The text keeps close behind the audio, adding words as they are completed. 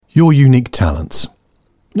Your unique talents.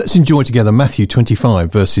 Let's enjoy together Matthew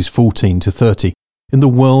 25 verses 14 to 30 in the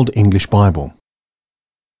World English Bible.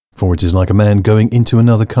 For it is like a man going into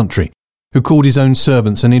another country, who called his own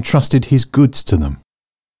servants and entrusted his goods to them.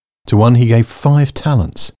 To one he gave 5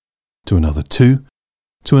 talents, to another 2,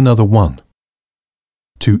 to another 1.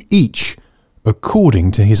 To each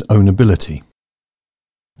according to his own ability.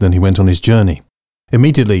 Then he went on his journey.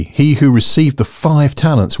 Immediately he who received the 5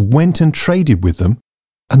 talents went and traded with them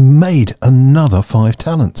and made another 5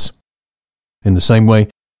 talents. In the same way,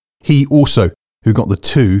 he also who got the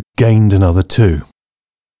 2 gained another 2.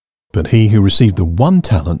 But he who received the 1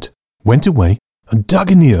 talent went away and dug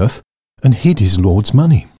in the earth and hid his lord's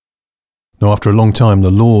money. Now after a long time the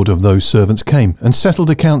lord of those servants came and settled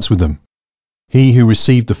accounts with them. He who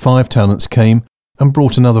received the 5 talents came and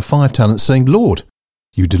brought another 5 talents, saying, Lord,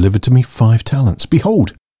 you delivered to me 5 talents.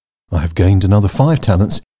 Behold, I have gained another 5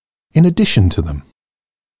 talents in addition to them.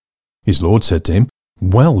 His lord said to him,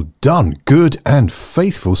 Well done, good and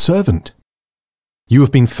faithful servant. You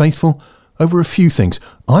have been faithful over a few things.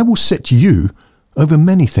 I will set you over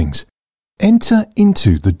many things. Enter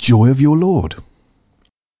into the joy of your Lord.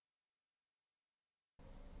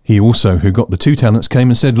 He also who got the 2 talents came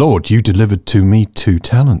and said, Lord, you delivered to me 2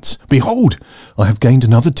 talents. Behold, I have gained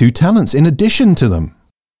another 2 talents in addition to them.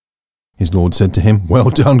 His lord said to him, Well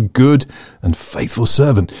done, good and faithful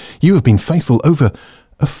servant. You have been faithful over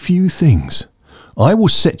a few things. I will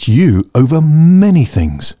set you over many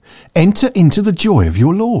things. Enter into the joy of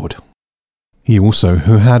your Lord. He also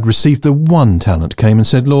who had received the 1 talent came and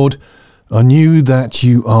said, Lord, I knew that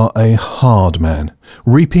you are a hard man,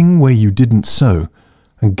 reaping where you didn't sow,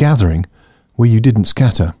 and gathering where you didn't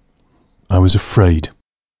scatter. I was afraid,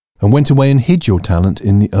 and went away and hid your talent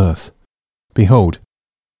in the earth. Behold,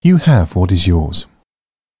 you have what is yours.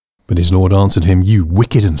 But his lord answered him, You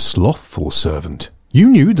wicked and slothful servant. You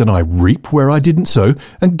knew that I reap where I didn't sow,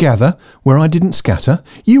 and gather where I didn't scatter.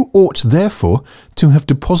 You ought therefore to have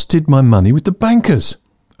deposited my money with the bankers,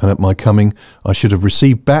 and at my coming I should have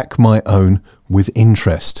received back my own with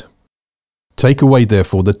interest. Take away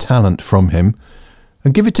therefore the talent from him,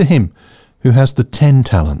 and give it to him who has the 10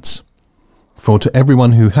 talents. For to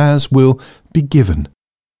everyone who has will be given,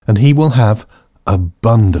 and he will have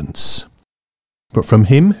abundance. But from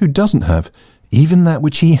him who doesn't have, even that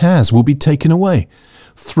which he has will be taken away.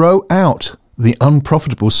 Throw out the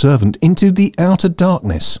unprofitable servant into the outer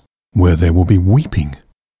darkness, where there will be weeping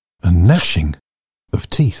and gnashing of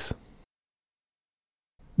teeth.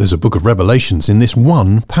 There's a book of Revelations in this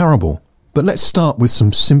one parable, but let's start with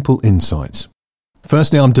some simple insights.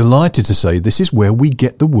 Firstly, I'm delighted to say this is where we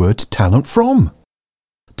get the word talent from.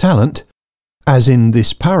 Talent, as in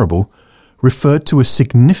this parable, referred to a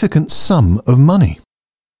significant sum of money.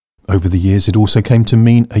 Over the years, it also came to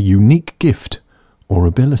mean a unique gift or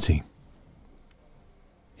ability.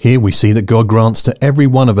 Here we see that God grants to every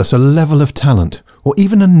one of us a level of talent, or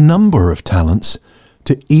even a number of talents,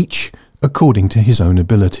 to each according to his own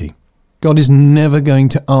ability. God is never going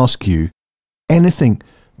to ask you anything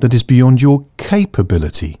that is beyond your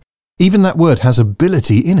capability. Even that word has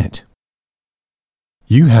ability in it.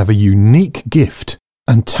 You have a unique gift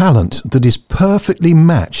and talent that is perfectly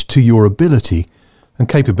matched to your ability and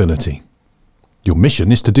capability. Your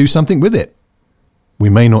mission is to do something with it. We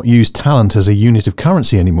may not use talent as a unit of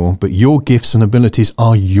currency anymore, but your gifts and abilities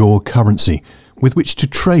are your currency with which to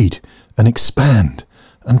trade and expand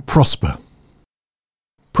and prosper.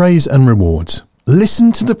 Praise and rewards.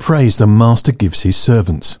 Listen to the praise the master gives his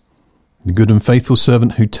servants. The good and faithful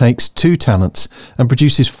servant who takes 2 talents and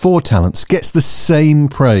produces 4 talents gets the same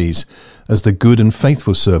praise as the good and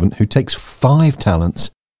faithful servant who takes 5 talents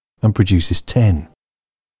and produces 10.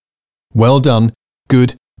 Well done,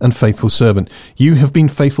 good and faithful servant. You have been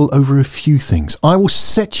faithful over a few things. I will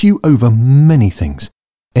set you over many things.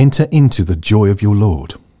 Enter into the joy of your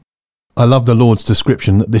Lord. I love the Lord's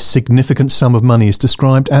description that this significant sum of money is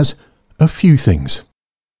described as a few things,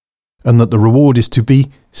 and that the reward is to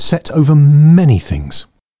be set over many things.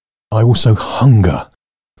 I also hunger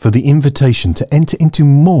for the invitation to enter into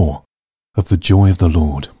more of the joy of the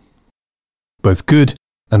Lord. Both good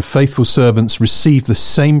and faithful servants receive the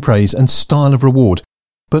same praise and style of reward,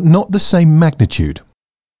 but not the same magnitude.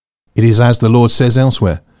 It is as the Lord says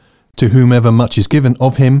elsewhere, to whomever much is given,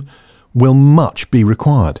 of him will much be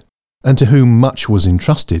required, and to whom much was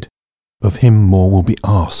entrusted, of him more will be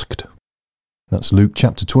asked. That's Luke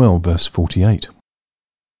chapter 12, verse 48.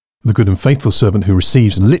 The good and faithful servant who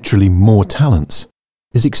receives literally more talents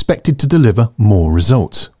is expected to deliver more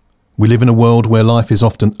results. We live in a world where life is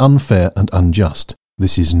often unfair and unjust.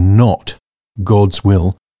 This is not God's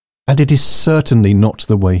will, and it is certainly not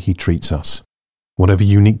the way he treats us. Whatever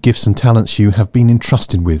unique gifts and talents you have been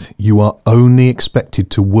entrusted with, you are only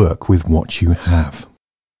expected to work with what you have.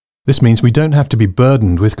 This means we don't have to be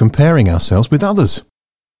burdened with comparing ourselves with others.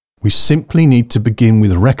 We simply need to begin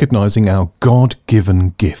with recognizing our God-given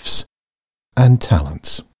gifts and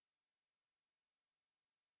talents.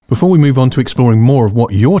 Before we move on to exploring more of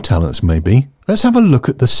what your talents may be, let's have a look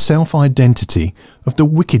at the self-identity of the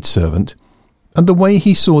wicked servant and the way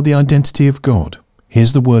he saw the identity of God.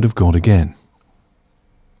 Here's the word of God again.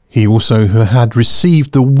 He also who had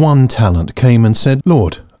received the 1 talent came and said,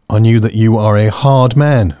 Lord, I knew that you are a hard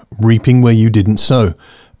man, reaping where you didn't sow,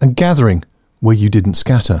 and gathering where you didn't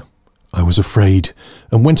scatter. I was afraid,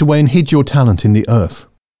 and went away and hid your talent in the earth.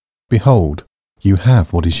 Behold, you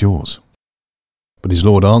have what is yours. But his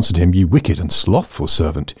Lord answered him, You wicked and slothful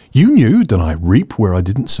servant, you knew that I reap where I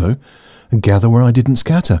didn't sow, and gather where I didn't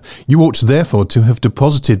scatter. You ought therefore to have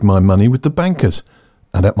deposited my money with the bankers,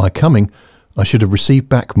 and at my coming I should have received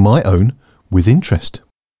back my own with interest.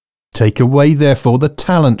 Take away therefore the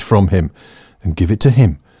talent from him, and give it to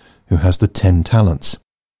him who has the 10 talents.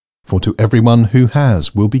 For to everyone who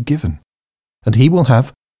has will be given, and he will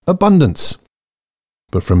have abundance.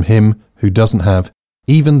 But from him who doesn't have,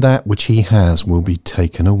 even that which he has will be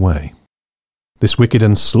taken away. This wicked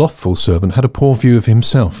and slothful servant had a poor view of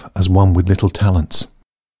himself as one with little talents,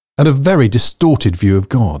 and a very distorted view of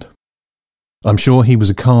God. I'm sure he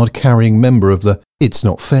was a card-carrying member of the It's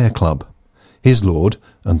Not Fair Club. His Lord,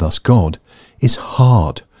 and thus God, is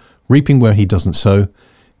hard, reaping where he doesn't sow,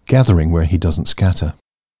 gathering where he doesn't scatter.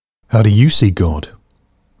 How do you see God?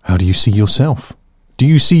 How do you see yourself? Do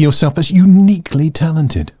you see yourself as uniquely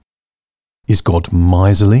talented? Is God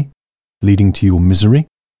miserly, leading to your misery?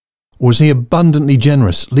 Or is he abundantly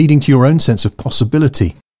generous, leading to your own sense of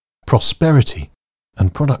possibility, prosperity,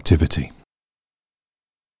 and productivity?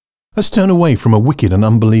 Let's turn away from a wicked and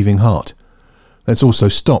unbelieving heart. Let's also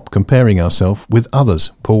stop comparing ourselves with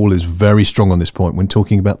others. Paul is very strong on this point when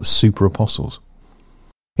talking about the super apostles.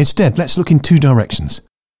 Instead, let's look in 2 directions.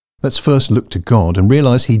 Let's first look to God and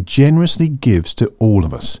realize he generously gives to all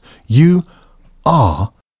of us. You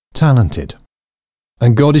are talented.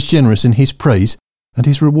 And God is generous in his praise and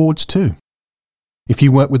his rewards too. If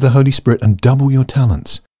you work with the Holy Spirit and double your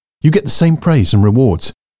talents, you get the same praise and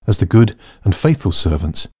rewards as the good and faithful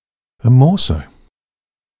servants, and more so.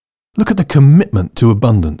 Look at the commitment to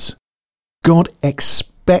abundance. God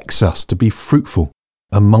expects us to be fruitful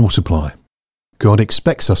and multiply. God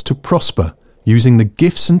expects us to prosper using the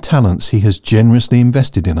gifts and talents he has generously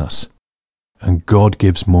invested in us. And God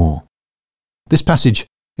gives more. This passage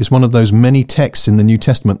is one of those many texts in the New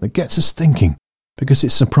Testament that gets us thinking because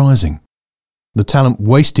it's surprising. The talent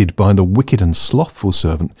wasted by the wicked and slothful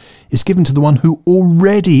servant is given to the one who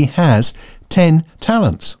already has 10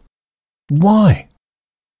 talents. Why?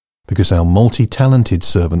 Because our multi-talented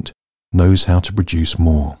servant knows how to produce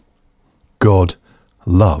more. God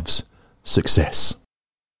loves success.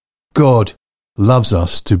 God loves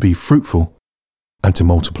us to be fruitful and to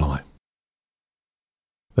multiply.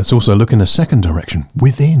 Let's also look in a second direction,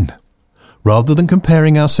 within. Rather than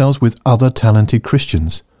comparing ourselves with other talented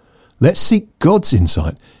Christians, let's seek God's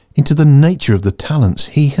insight into the nature of the talents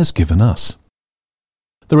he has given us.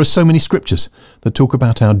 There are so many scriptures that talk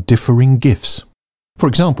about our differing gifts. For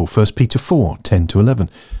example, 1 Peter 4, 10-11.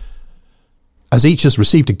 As each has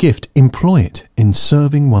received a gift, employ it in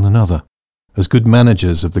serving one another, as good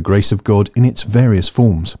managers of the grace of God in its various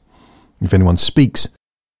forms. If anyone speaks,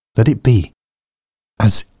 let it be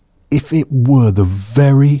as if it were the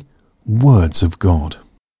very words of God.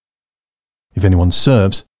 If anyone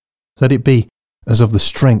serves, let it be as of the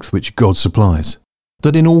strength which God supplies,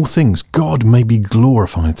 that in all things God may be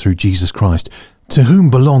glorified through Jesus Christ, to whom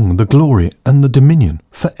belong the glory and the dominion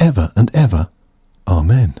for ever and ever.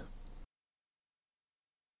 Amen.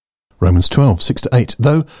 Romans 12, 6-8,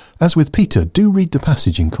 though, as with Peter, do read the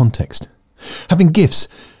passage in context. Having gifts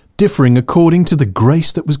differing according to the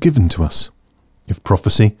grace that was given to us. If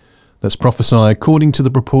prophecy, let's prophesy according to the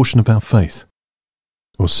proportion of our faith.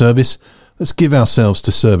 Or service, let's give ourselves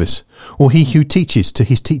to service. Or he who teaches to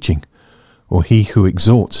his teaching. Or he who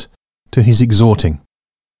exhorts to his exhorting.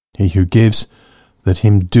 He who gives, let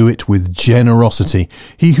him do it with generosity.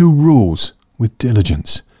 He who rules, with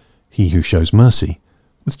diligence. He who shows mercy,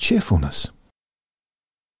 with cheerfulness.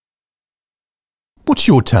 What's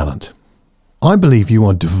your talent? I believe you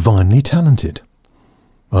are divinely talented.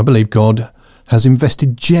 I believe God has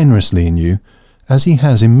invested generously in you as he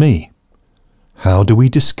has in me. How do we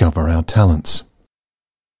discover our talents?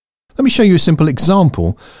 Let me show you a simple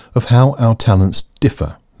example of how our talents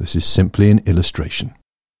differ. This is simply an illustration.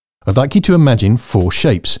 I'd like you to imagine 4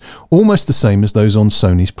 shapes, almost the same as those on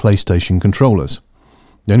Sony's PlayStation controllers.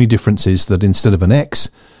 The only difference is that instead of an X,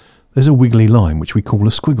 there's a wiggly line which we call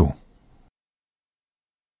a squiggle.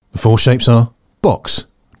 The 4 shapes are box,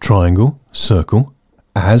 triangle, circle,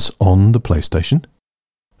 as on the PlayStation,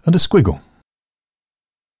 and a squiggle.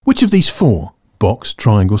 Which of these 4, box,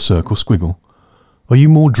 triangle, circle, squiggle, are you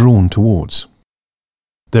more drawn towards?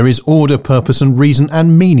 There is order, purpose and reason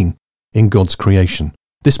and meaning in God's creation.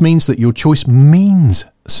 This means that your choice means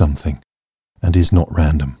something and is not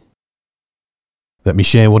random. Let me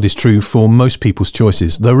share what is true for most people's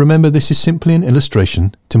choices, though remember this is simply an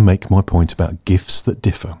illustration to make my point about gifts that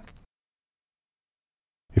differ.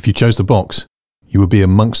 If you chose the box, you would be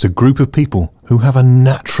amongst a group of people who have a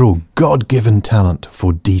natural, God-given talent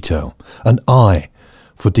for detail, an eye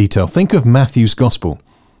for detail. Think of Matthew's Gospel,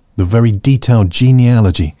 the very detailed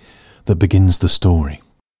genealogy that begins the story.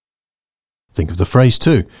 Think of the phrase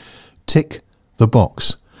too, tick the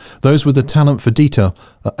box. Those with a talent for detail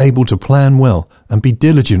are able to plan well and be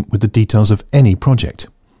diligent with the details of any project.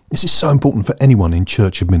 This is so important for anyone in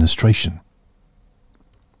church administration.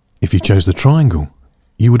 If you chose the triangle,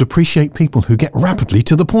 you would appreciate people who get rapidly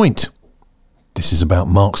to the point. This is about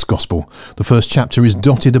Mark's Gospel. The first chapter is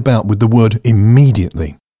dotted about with the word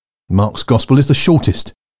immediately. Mark's Gospel is the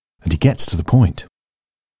shortest, and he gets to the point.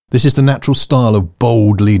 This is the natural style of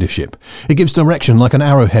bold leadership. It gives direction like an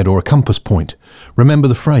arrowhead or a compass point. Remember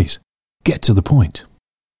the phrase, get to the point.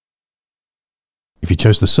 If you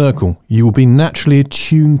chose the circle, you will be naturally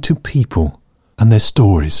attuned to people and their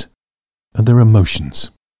stories and their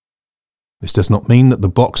emotions. This does not mean that the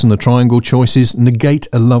box and the triangle choices negate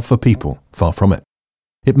a love for people. Far from it.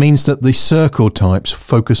 It means that the circle types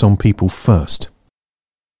focus on people first.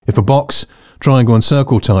 If a box, triangle and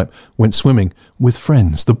circle type went swimming with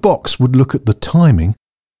friends, the box would look at the timing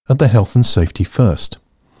and the health and safety first.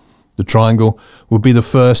 The triangle would be the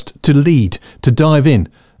first to lead, to dive in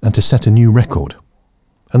and to set a new record.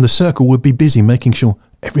 And the circle would be busy making sure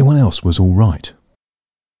everyone else was all right.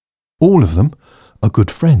 All of them are good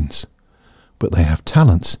friends, but they have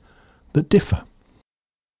talents that differ.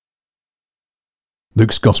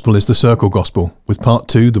 Luke's Gospel is the circle gospel. With part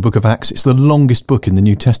 2, the book of Acts, it's the longest book in the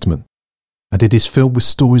New Testament, and it is filled with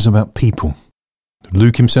stories about people.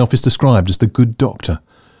 Luke himself is described as the good doctor,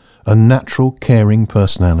 a natural, caring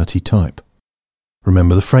personality type.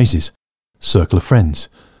 Remember the phrases, circle of friends,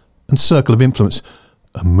 and circle of influence,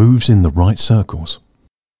 and moves in the right circles.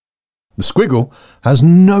 The squiggle has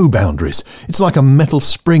no boundaries. It's like a metal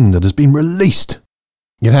spring that has been released.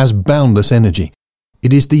 It has boundless energy.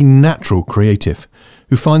 It is the natural creative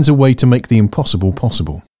who finds a way to make the impossible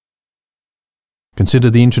possible. Consider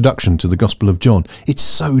the introduction to the Gospel of John. It's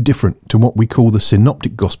so different to what we call the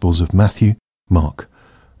synoptic Gospels of Matthew, Mark,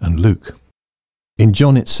 and Luke. In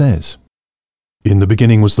John it says, "In the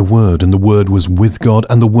beginning was the Word, and the Word was with God,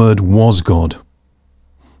 and the Word was God.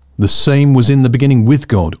 The same was in the beginning with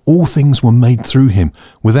God. All things were made through him.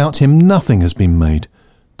 Without him nothing has been made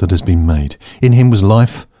that has been made. In him was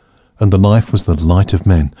life, and the life was the light of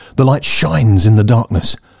men. The light shines in the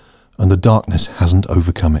darkness, and the darkness hasn't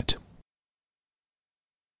overcome it."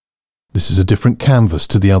 This is a different canvas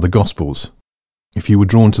to the other Gospels. If you were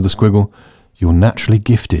drawn to the squiggle, you're naturally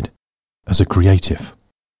gifted as a creative.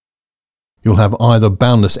 You'll have either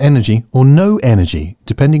boundless energy or no energy,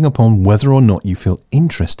 depending upon whether or not you feel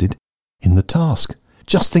interested in the task.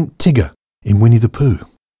 Just think Tigger in Winnie the Pooh.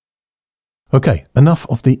 Okay, enough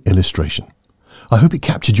of the illustration. I hope it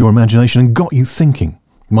captured your imagination and got you thinking.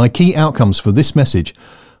 My key outcomes for this message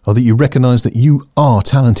are that you recognise that you are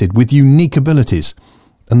talented with unique abilities,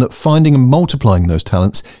 and that finding and multiplying those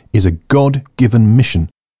talents is a God-given mission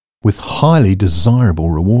with highly desirable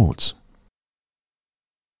rewards.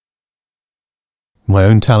 My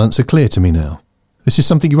own talents are clear to me now. This is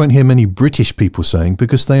something you won't hear many British people saying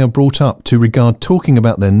because they are brought up to regard talking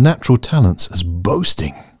about their natural talents as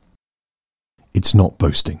boasting. It's not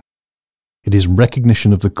boasting. It is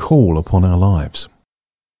recognition of the call upon our lives.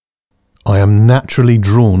 I am naturally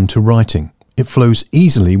drawn to writing. It flows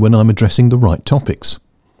easily when I'm addressing the right topics.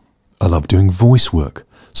 I love doing voice work,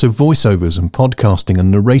 so voiceovers and podcasting and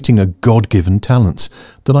narrating are God-given talents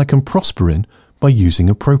that I can prosper in by using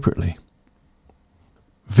appropriately.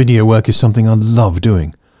 Video work is something I love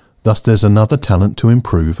doing, thus there's another talent to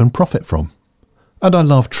improve and profit from. And I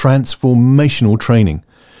love transformational training,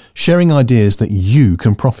 sharing ideas that you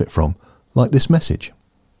can profit from, like this message.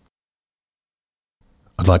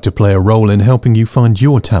 I'd like to play a role in helping you find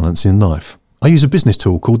your talents in life. I use a business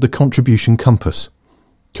tool called the Contribution Compass.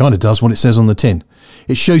 Kind of does what it says on the tin.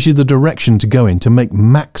 It shows you the direction to go in to make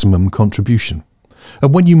maximum contribution.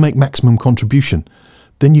 And when you make maximum contribution,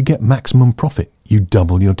 then you get maximum profit. You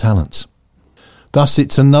double your talents. Thus,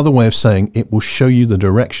 it's another way of saying it will show you the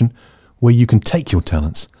direction where you can take your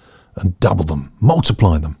talents and double them,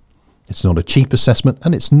 multiply them. It's not a cheap assessment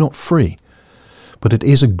and it's not free, but it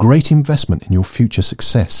is a great investment in your future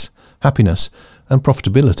success, happiness and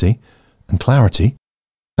profitability and clarity,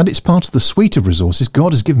 and it's part of the suite of resources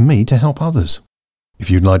God has given me to help others.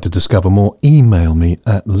 If you'd like to discover more, email me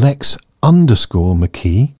at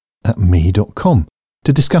lex_mckee@me.com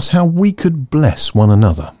to discuss how we could bless one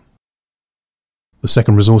another. The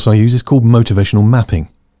second resource I use is called motivational mapping.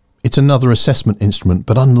 It's another assessment instrument,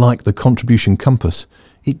 but unlike the contribution compass,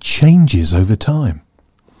 it changes over time.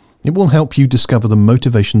 It will help you discover the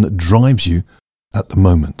motivation that drives you at the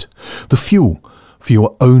moment, the fuel for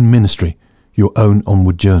your own ministry, your own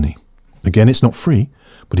onward journey. Again, it's not free,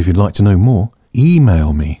 but if you'd like to know more,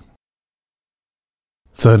 email me.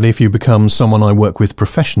 Thirdly, if you become someone I work with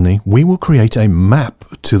professionally, we will create a map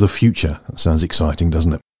to the future. That sounds exciting,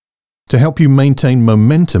 doesn't it? To help you maintain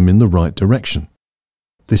momentum in the right direction.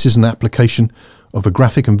 This is an application of a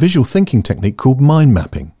graphic and visual thinking technique called mind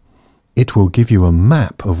mapping. It will give you a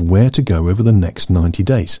map of where to go over the next 90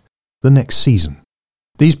 days, the next season.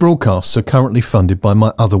 These broadcasts are currently funded by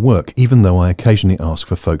my other work, even though I occasionally ask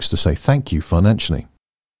for folks to say thank you financially.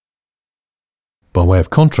 By way of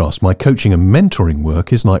contrast, my coaching and mentoring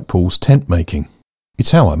work is like Paul's tent making.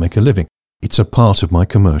 It's how I make a living. It's a part of my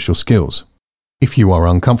commercial skills. If you are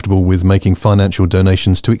uncomfortable with making financial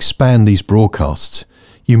donations to expand these broadcasts,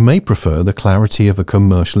 you may prefer the clarity of a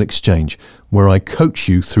commercial exchange where I coach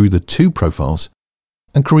you through the two profiles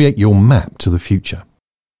and create your map to the future.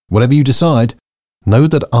 Whatever you decide, know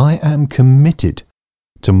that I am committed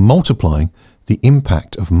to multiplying the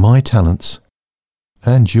impact of my talents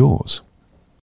and yours.